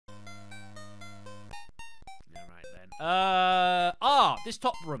This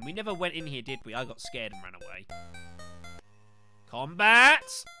top room. We never went in here, did we? I got scared and ran away. Combat!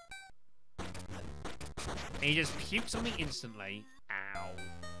 He just pukes on me instantly. Ow.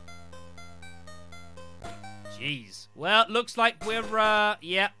 Jeez. Well, looks like we're,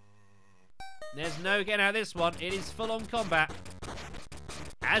 yeah. There's no getting out of this one. It is full-on combat.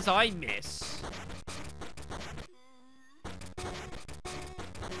 As I miss.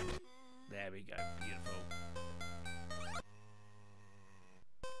 There we go. Beautiful.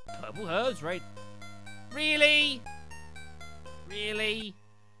 Purple herbs, right? Really? Really?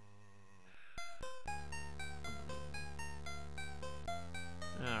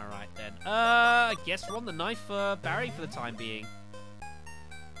 Alright then. I guess we're on the knife for Barry for the time being.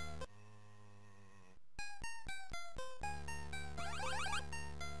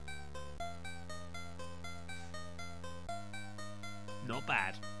 Not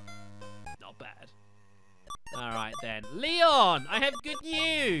bad. Not bad. Alright then. Leon! I have good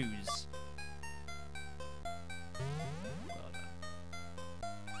news! Well done.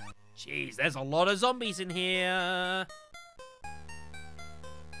 Jeez, there's a lot of zombies in here.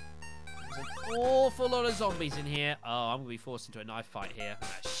 There's an awful lot of zombies in here. Oh, I'm going to be forced into a knife fight here.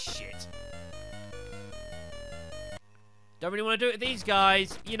 Ah, shit. Don't really want to do it with these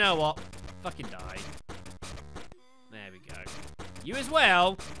guys. You know what? Fucking die. There we go. You as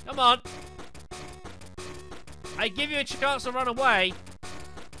well. Come on. I give you a chance to run away.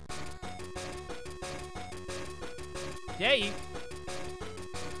 Dare you?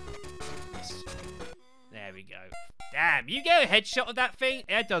 There we go. Damn, you get a headshot of that thing?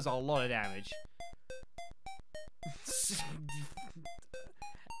 It does a lot of damage.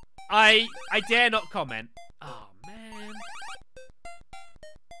 I dare not comment. Oh, man.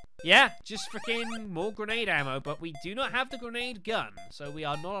 Yeah, just freaking more grenade ammo, but we do not have the grenade gun, so we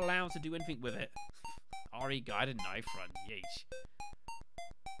are not allowed to do anything with it. RE Gaiden knife run, yeesh.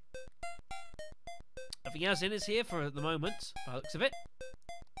 Nothing else in this here for the moment, by the looks of it.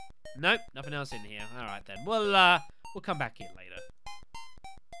 Nope, nothing else in here. Alright then, we'll come back here later.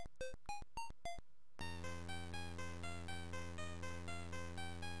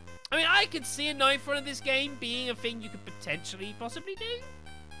 I mean, I could see a knife run in this game being a thing you could potentially, possibly do.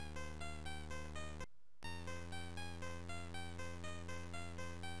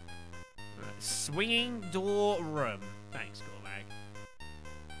 Swinging door room. Thanks, Cormac.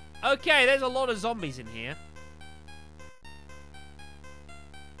 Okay, there's a lot of zombies in here.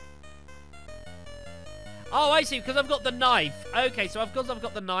 Oh, I see, because I've got the knife. Okay, so because I've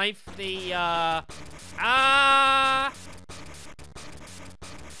got the knife, the,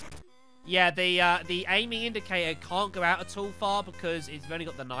 yeah, the aiming indicator can't go out at all far because it's only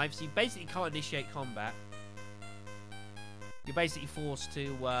got the knife, so you basically can't initiate combat. You're basically forced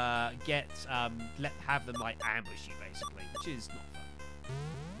to have them like ambush you, basically, which is not fun.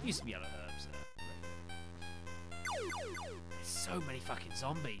 Used to be other herbs there. There's so many fucking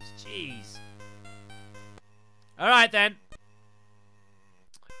zombies. Jeez. All right then.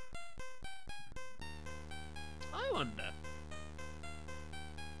 I wonder.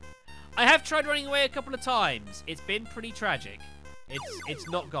 I have tried running away a couple of times. It's been pretty tragic. It's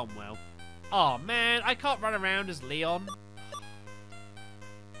not gone well. Oh man, I can't run around as Leon.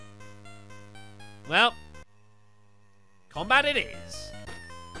 Well, combat it is.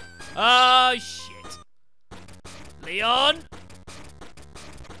 Oh, shit. Leon!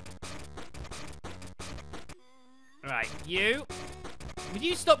 Right, you. Would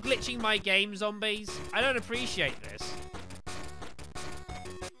you stop glitching my game, zombies? I don't appreciate this.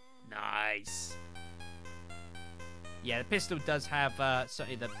 Nice. Yeah, the pistol does have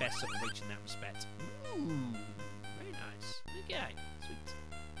certainly the best sort of reach in that respect. Ooh, very nice. Okay, sweet.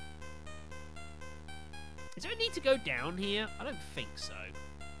 Is there a need to go down here? I don't think so.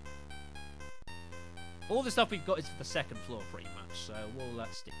 All the stuff we've got is for the second floor, pretty much, so we'll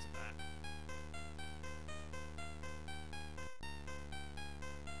stick to that.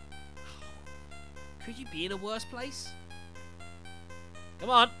 Could you be in a worse place? Come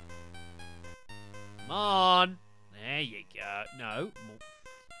on. Come on. There you go. No. More.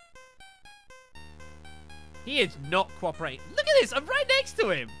 He is not cooperating. Look at this. I'm right next to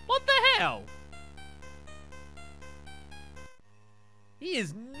him. What the hell? He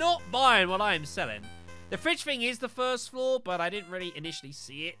is not buying what I am selling. The fridge thing is the first floor, but I didn't really initially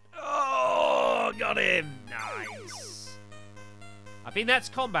see it. Oh, got him. Nice. I think that's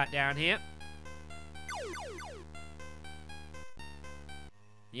combat down here.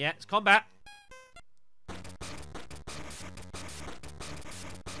 Yeah, it's combat.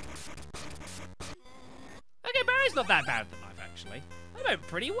 Okay, Barry's not that bad with the knife, actually. I went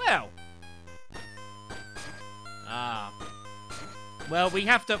pretty well. Ah. Well, we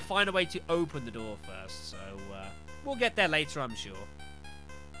have to find a way to open the door first, so we'll get there later, I'm sure.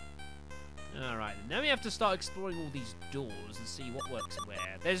 Alright, now we have to start exploring all these doors and see what works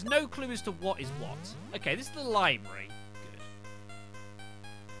where. There's no clue as to what is what. Okay, this is the library. Good.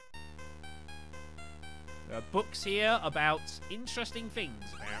 There are books here about interesting things,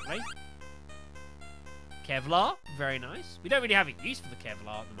 apparently. Kevlar, very nice. We don't really have a use for the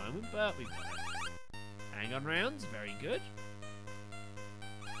Kevlar at the moment, but we've got it. Hang-on rounds, very good.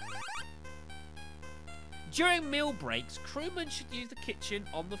 During meal breaks, crewmen should use the kitchen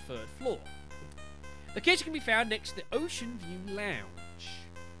on the 3rd floor. The kitchen can be found next to the Ocean View Lounge.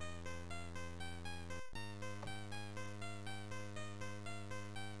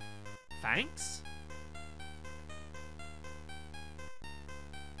 Thanks.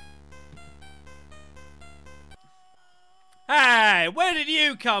 Hey, where did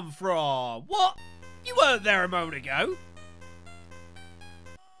you come from? What? You weren't there a moment ago.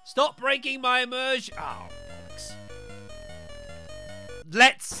 Stop breaking my immersion. Oh, bollocks.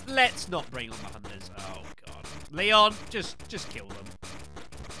 Let's not bring on the hunters. Oh god. Leon, just kill them.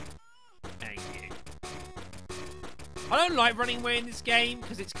 Thank you. I don't like running away in this game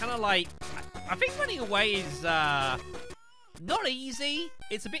because it's kind of like I think running away is not easy.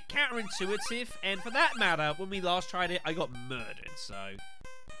 It's a bit counterintuitive, and for that matter, when we last tried it, I got murdered. So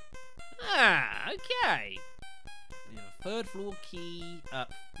okay. We have a 3rd floor key.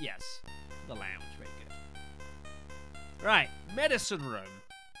 Yes, the lounge. Very good. Right, medicine room.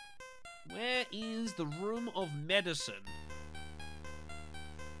 Where is the room of medicine?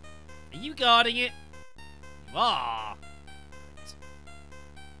 Are you guarding it? You are.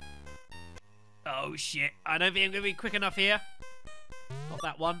 Oh shit! I don't think I'm gonna be quick enough here. Not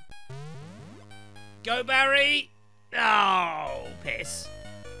that one. Go, Barry! Oh, piss.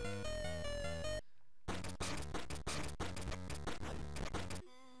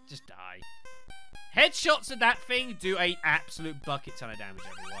 Just die. Headshots at that thing do an absolute bucket ton of damage,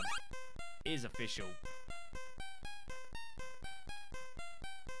 everyone. It is official.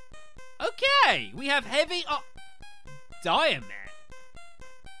 Okay, we have heavy Diamet.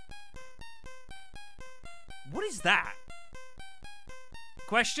 What is that?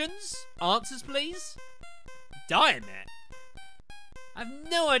 Questions? Answers, please? Diamet? I have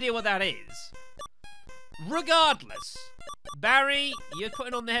no idea what that is. Regardless. Barry, you're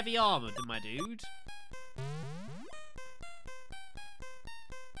putting on the heavy armor, my dude.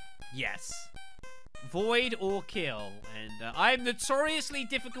 Yes. Void or kill. And I'm notoriously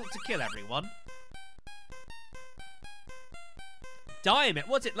difficult to kill, everyone. Diamond.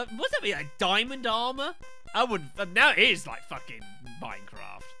 What's it? What's that mean? Like diamond armor? I wouldn't. Now it is like fucking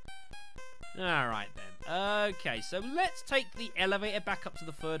Minecraft. Alright then. Okay, so let's take the elevator back up to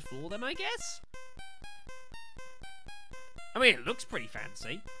the 3rd floor then, I guess. I mean, it looks pretty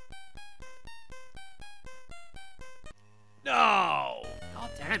fancy. No! God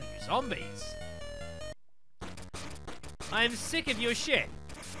damn you, zombies. I'm sick of your shit.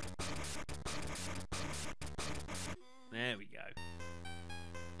 There we go.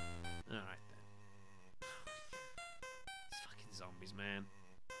 Alright then. These fucking zombies, man.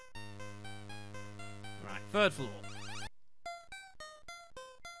 Right, 3rd floor.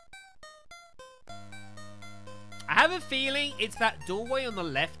 I have a feeling it's that doorway on the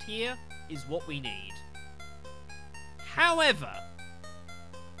left here is what we need. However,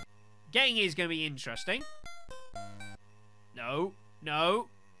 getting here is going to be interesting. No, no,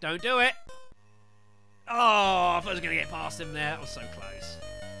 don't do it. Oh, I thought I was going to get past him there. That was so close.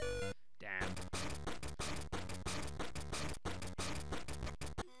 Damn.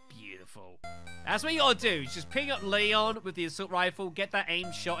 Beautiful. That's what you got to do. Just ping up Leon with the assault rifle, get that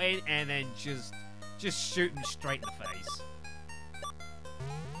aim shot in, and then just shoot him straight in the face.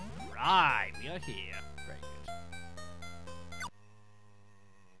 Right, we are here. Very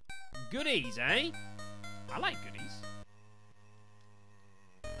good. Goodies, eh? I like goodies.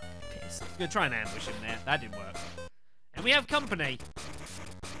 Piss. I'm going to try and ambush him there. That didn't work. And we have company.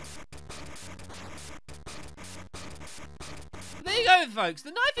 There you go, folks.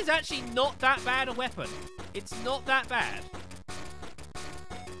 The knife is actually not that bad a weapon. It's not that bad.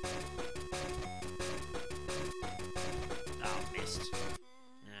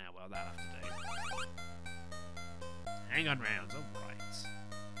 Hang-on rounds, alright.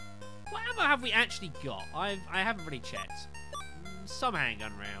 What ammo have we actually got? I haven't really checked. Some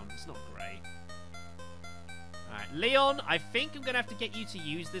hang-on rounds, not great. Alright, Leon, I think I'm going to have to get you to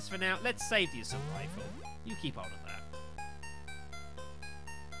use this for now. Let's save the assault rifle. You keep hold of that.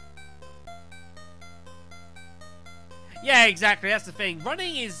 Yeah, exactly. That's the thing.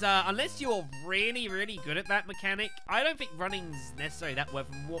 Running is, unless you're really, really good at that mechanic, I don't think running's necessarily that well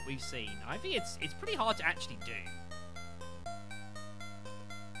from what we've seen. I think it's pretty hard to actually do.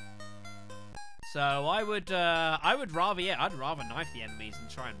 So I would rather, yeah, I'd rather knife the enemies and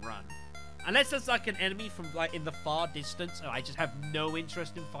try and run. Unless there's like an enemy from like in the far distance and I just have no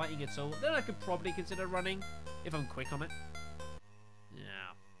interest in fighting at all, then I could probably consider running if I'm quick on it. Yeah,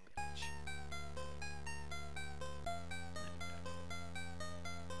 bitch.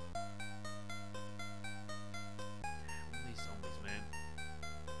 All these zombies, man.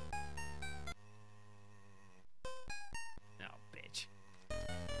 Oh, bitch.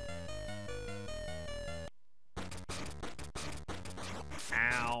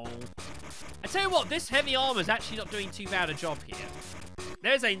 Ow. I tell you what, this heavy armor is actually not doing too bad a job here.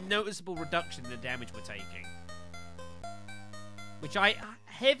 There's a noticeable reduction in the damage we're taking. Which I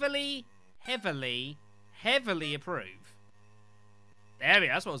heavily, heavily, heavily approve. There we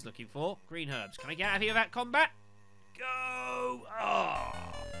go, that's what I was looking for. Green herbs. Can I get out of here without combat? Go! Oh.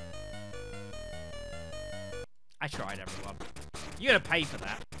 I tried, everyone. You're gonna pay for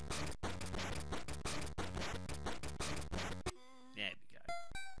that.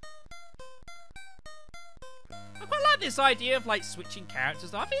 This idea of like switching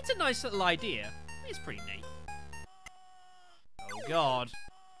characters, I think it's a nice little idea. It's pretty neat. Oh god.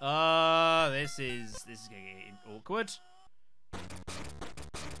 This is getting awkward. Go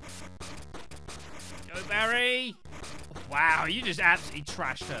Barry! Oh, wow, you just absolutely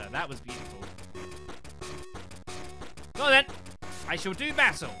trashed her. That was beautiful. Go on then. I shall do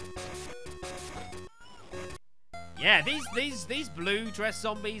battle. Yeah, these blue dress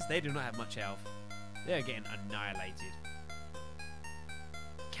zombies, they do not have much health. They're getting annihilated.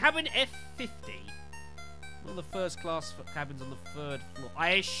 Cabin F50. One of the first class cabins on the 3rd floor.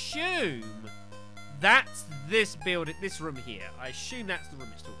 I assume that's this building, this room here. I assume that's the room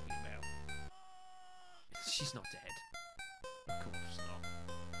it's talking about. She's not dead. Of course not.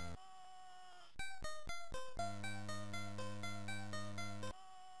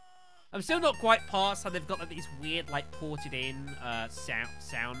 I'm still not quite past how they've got like these weird, like ported in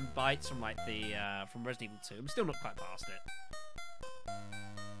sound bites from like the from Resident Evil 2. I'm still not quite past it.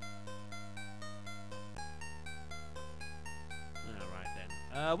 All right then.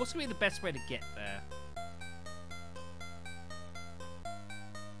 What's gonna be the best way to get there?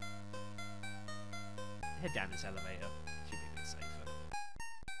 Head down this elevator. Should be a bit safer.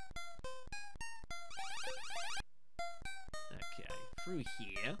 Okay, through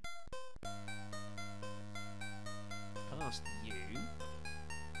here. Past you.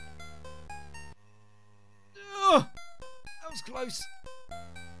 Oh, that was close.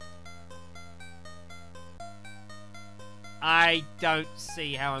 I don't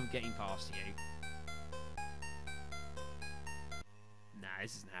see how I'm getting past you. Nah,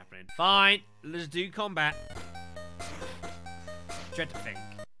 this isn't happening. Fine, let's do combat. Dread to think.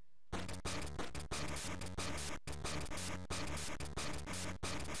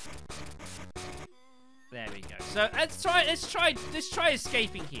 There we go. So let's try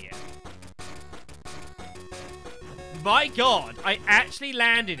escaping here. My god, I actually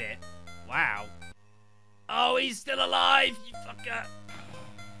landed it. Wow. Oh, he's still alive, you fucker.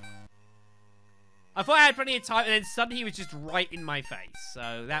 I thought I had plenty of time, and then suddenly he was just right in my face.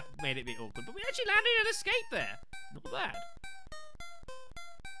 So that made it a bit awkward. But we actually landed an escape there. Not bad.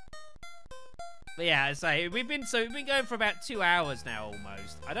 But yeah, I say we've been going for about 2 hours now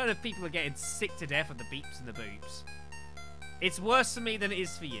almost. I don't know if people are getting sick to death of the beeps and the boops. It's worse for me than it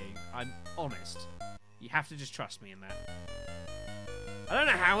is for you. I'm honest. You have to just trust me in that. I don't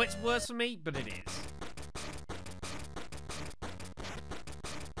know how it's worse for me, but it is.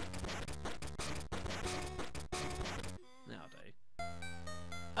 That'll do.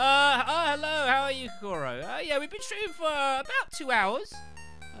 Hello, how are you, Kokoro? Yeah, we've been streaming for about 2 hours.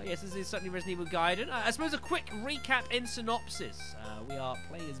 Yes, this is certainly Resident Evil Gaiden. I suppose a quick recap and synopsis. We are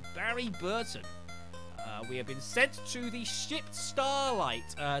playing as Barry Burton. We have been sent to the ship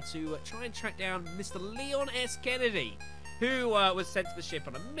Starlight to try and track down Mr. Leon S. Kennedy, who was sent to the ship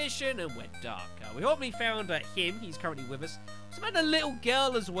on a mission and went dark. We hopefully found him. He's currently with us. We found a little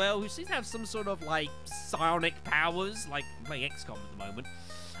girl as well who seems to have some sort of like psionic powers, like I'm playing XCOM at the moment.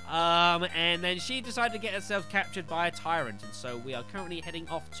 And then she decided to get herself captured by a tyrant, and so we are currently heading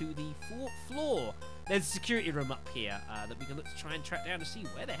off to the 4th floor. There's a security room up here that we can look to try and track down to see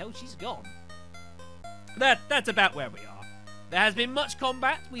where the hell she's gone. That's about where we are. There has been much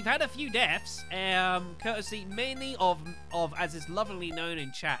combat. We've had a few deaths, courtesy mainly of as is lovingly known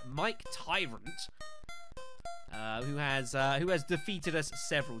in chat, Mike Tyrant, who has defeated us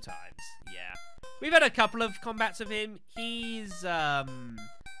several times. Yeah. We've had a couple of combats of him. He's got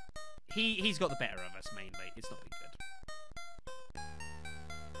the better of us mainly. It's not been good.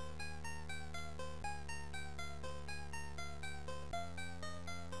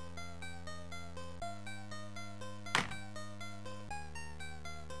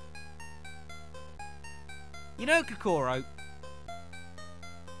 You know, Kokoro,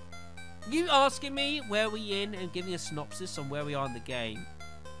 you asking me where we in and giving a synopsis on where we are in the game,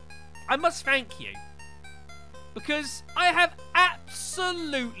 I must thank you. Because I have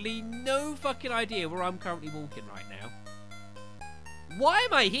absolutely no fucking idea where I'm currently walking right now. Why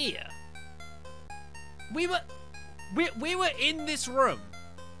am I here? We were in this room.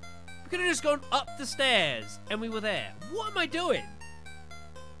 We could have just gone up the stairs and we were there. What am I doing?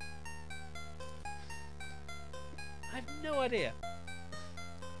 I have no idea.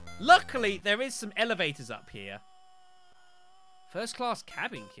 Luckily, there is some elevators up here. First class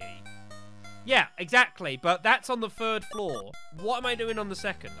cabin key. Yeah, exactly, but that's on the 3rd floor. What am I doing on the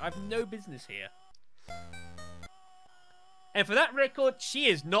 2nd? I have no business here. And for that record, she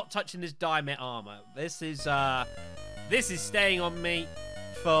is not touching this Dimet armor. This is staying on me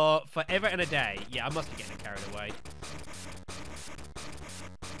for forever and a day. Yeah, I must be getting carried away.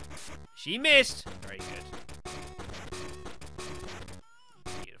 She missed. Very good.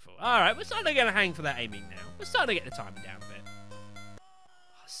 Beautiful. Alright, we're starting to get a hang for that aiming now. We're starting to get the timing down a bit.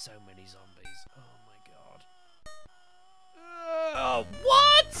 Oh, so many zombies. Oh my god. Oh,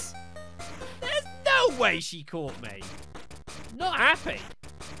 what? There's no way she caught me. Not happy.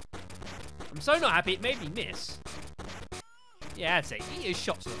 I'm so not happy it made me miss. Yeah, that's it. Eat his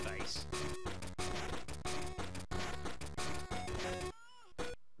shots in the face.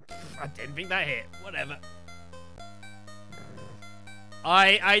 I didn't think that hit. Whatever.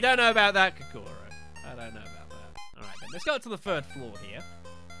 I don't know about that, Kokoro. I don't know about that. Alright then, let's go up to the 3rd floor here.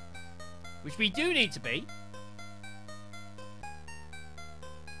 Which we do need to be.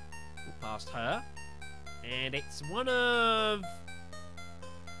 We'll past her. And it's one of...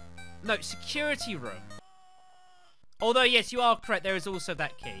 No, security room. Although, yes, you are correct. There is also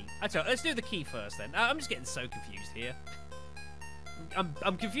that key. Let's do the key first then. I'm just getting so confused here.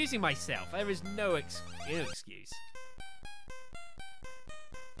 I'm confusing myself. There is no excuse.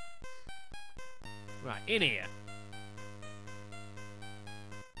 Right, in here.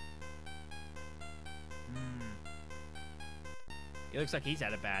 It looks like he's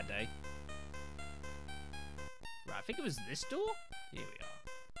had a bad day. Right, I think it was this door? Here we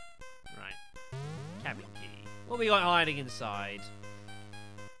are. Right. Cabin key. What we got hiding inside?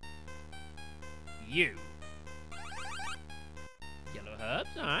 You. Yellow herbs,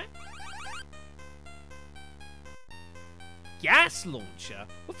 alright. Gas launcher?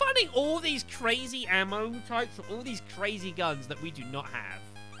 We're finding all these crazy ammo types for all these crazy guns that we do not have.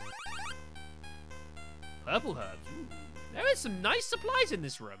 Purple herbs. Ooh. There is some nice supplies in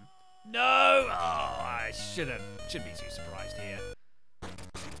this room. No! Oh, I shouldn't be too surprised here.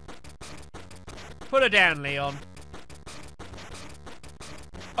 Put her down, Leon.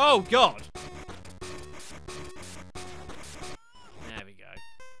 Oh, God. There we go.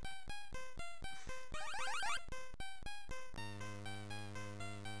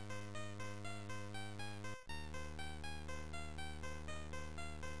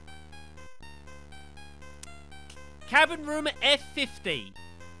 Cabin room F50.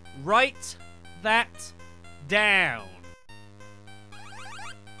 Write that down.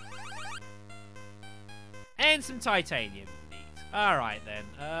 And some titanium. Neat. Alright then.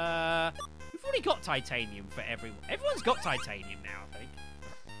 We've already got titanium for everyone. Everyone's got titanium now, I think.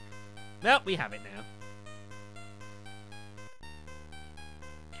 Well, we have it now.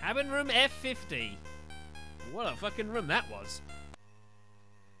 Cabin room F50. What a fucking room that was.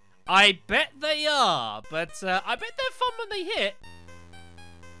 I bet they are, but I bet they're fun when they hit.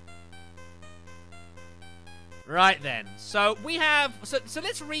 Right then, so we have, so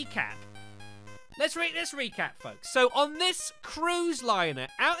let's recap. Let's recap, folks. So on this cruise liner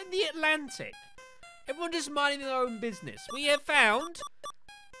out in the Atlantic, everyone just minding their own business. We have found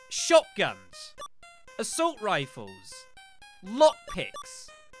shotguns, assault rifles, lockpicks,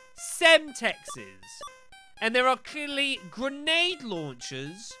 semtexes, and there are clearly grenade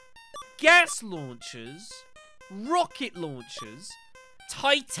launchers, gas launchers, rocket launchers,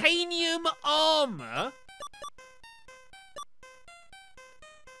 titanium armor.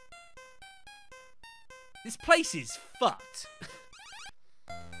 This place is fucked.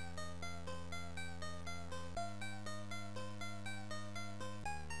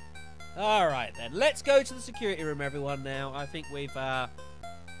 All right then, let's go to the security room, everyone. Now, I think we are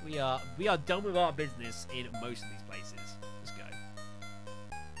done with our business in most of these places. Let's go.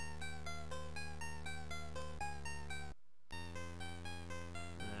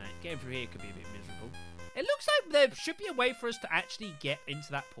 Getting through here could be a bit miserable. It looks like there should be a way for us to actually get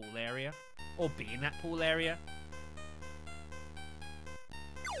into that pool area. Or be in that pool area.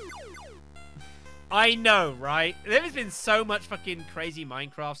 I know, right? There has been so much fucking crazy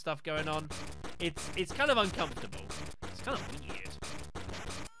Minecraft stuff going on. It's kind of uncomfortable. It's kind of weird.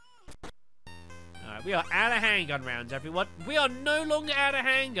 Alright, we are out of handgun rounds, everyone. We are no longer out of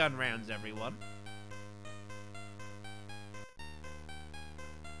handgun rounds, everyone.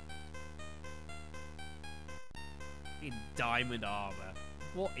 In diamond armor.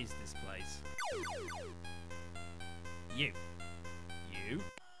 What is this place? You.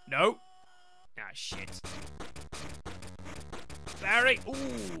 No. Ah, shit. Barry. Ooh.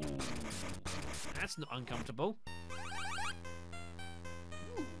 That's not uncomfortable.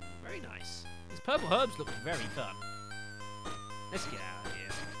 Ooh, very nice. These purple herbs look very fun. Let's get out of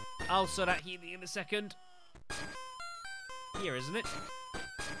here. I'll sort out healing in a second. Here, isn't it?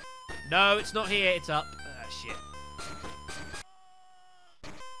 No, it's not here. It's up. Ah, shit.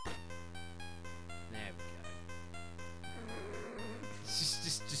 There we go.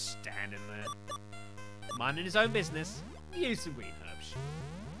 Just standing there. Minding his own business. Use some green herbs.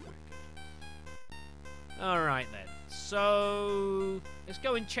 Alright then. So let's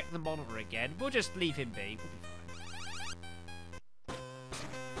go and check the monitor again. We'll just leave him be. We'll be fine.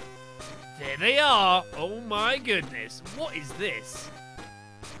 There they are. Oh my goodness. What is this?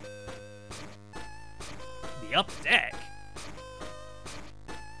 The upper deck?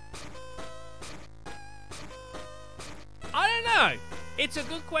 I don't know. It's a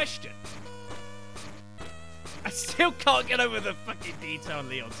good question. I still can't get over the fucking detail on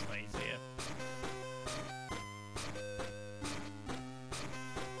Leon's face here.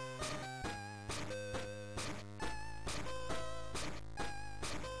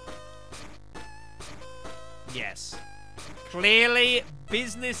 Yes. Clearly,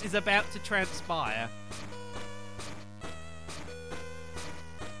 business is about to transpire.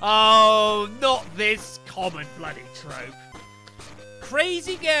 Oh, not this common bloody trope.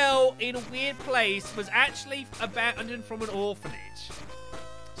 Crazy girl in a weird place was actually abandoned from an orphanage.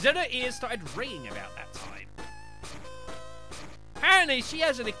 Then her ears started ringing about that time. Apparently, she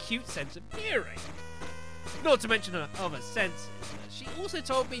has an acute sense of hearing. Not to mention her other senses. She also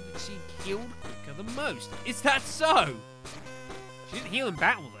told me that she healed quicker than most. Is that so? She didn't heal in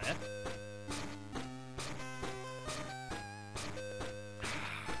battle there.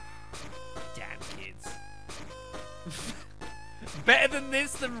 Damn kids. Better than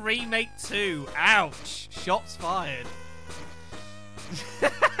this than Remake 2. Ouch. Shots fired.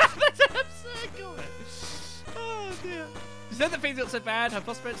 That's an absurd comment. Oh, dear. She said that things got so bad, her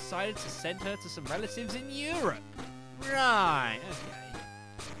foster parents decided to send her to some relatives in Europe. Right, okay.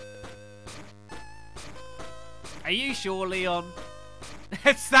 Are you sure, Leon?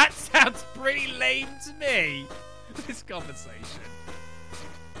 That sounds pretty lame to me. This conversation.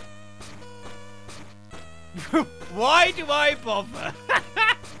 Why do I bother?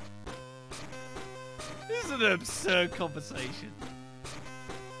 This is an absurd conversation.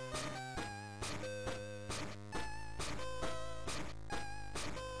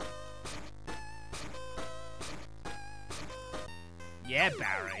 Yeah,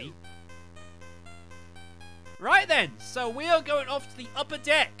 Barry. Right then, so we are going off to the upper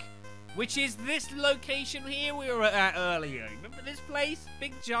deck, which is this location here we were at earlier. Remember this place?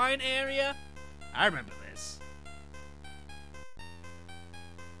 Big giant area? I remember this.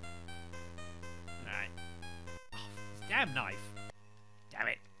 Alright. Oh, this damn knife. Damn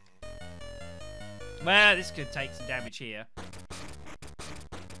it. Well, this could take some damage here.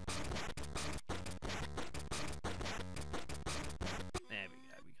 There we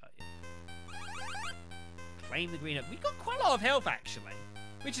go, we got you. Claim the green up. We got quite a lot of health, actually,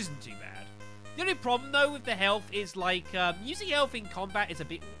 which isn't too bad. The only problem, though, with the health is, like, using health in combat is a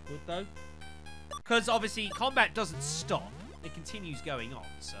bit awkward, though. Because, obviously, combat doesn't stop. It continues going on,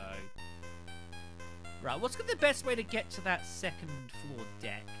 so... Right, what's the best way to get to that second floor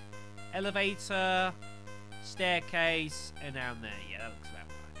deck? Elevator, staircase, and down there. Yeah, that looks about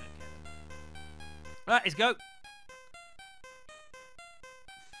right. Okay. Right, let's go.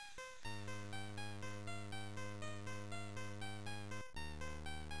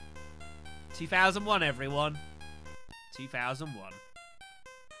 ...2001, everyone. 2001.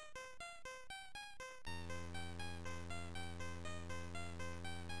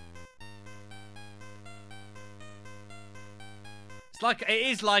 It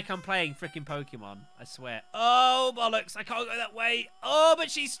is like I'm playing freaking Pokemon, I swear. Oh, bollocks, I can't go that way. Oh,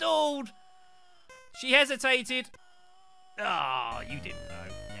 but she stalled. She hesitated. Oh, you didn't know.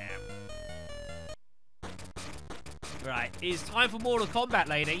 Right, it's time for Mortal Kombat,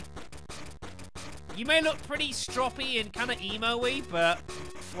 lady. You may look pretty stroppy and kind of emo-y, but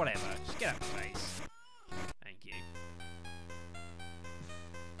whatever. Just get out of the face. Thank you.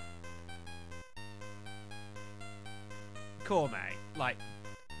 Corme, like,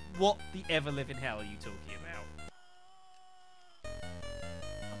 what the ever-living hell are you talking about?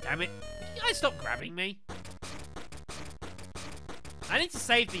 Oh, damn it. Can you guys stop grabbing me? I need to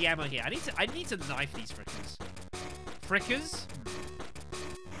save the ammo here. I need to knife these frickers. Frickers?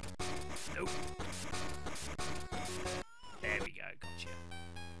 Nope. There we go. Gotcha.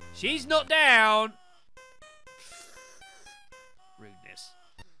 She's not down. Rudeness.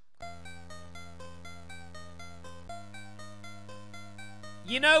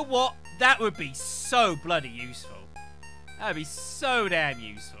 You know what? That would be so bloody useful. That would be so damn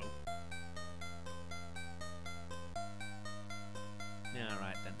useful.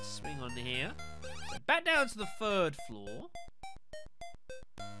 Alright then, swing on here. So back down to the 3rd floor.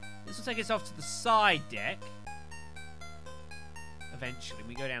 This will take us off to the side deck. Eventually,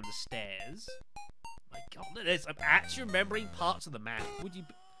 we go down the stairs. My god, look at this. I'm actually remembering parts of the map. Would you...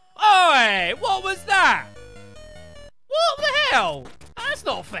 Oi! What was that? What the hell? That's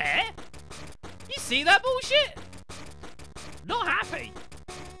not fair. You see that bullshit? Not happy.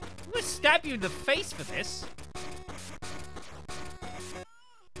 I'm gonna stab you in the face for this.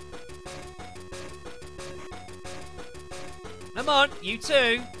 Come on, you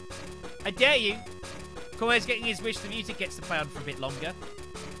too. I dare you. Corey's getting his wish. The music gets to play on for a bit longer.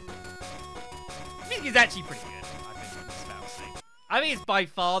 The music is actually pretty good, I think, on this mouse thing. I think it's by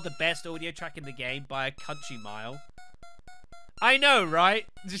far the best audio track in the game by a country mile. I know, right?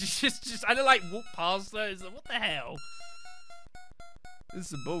 just I don't like walk past those. What the hell? There's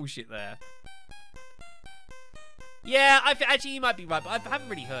some bullshit there. Yeah, actually, you might be right, but I haven't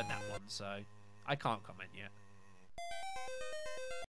really heard that one, so I can't comment yet.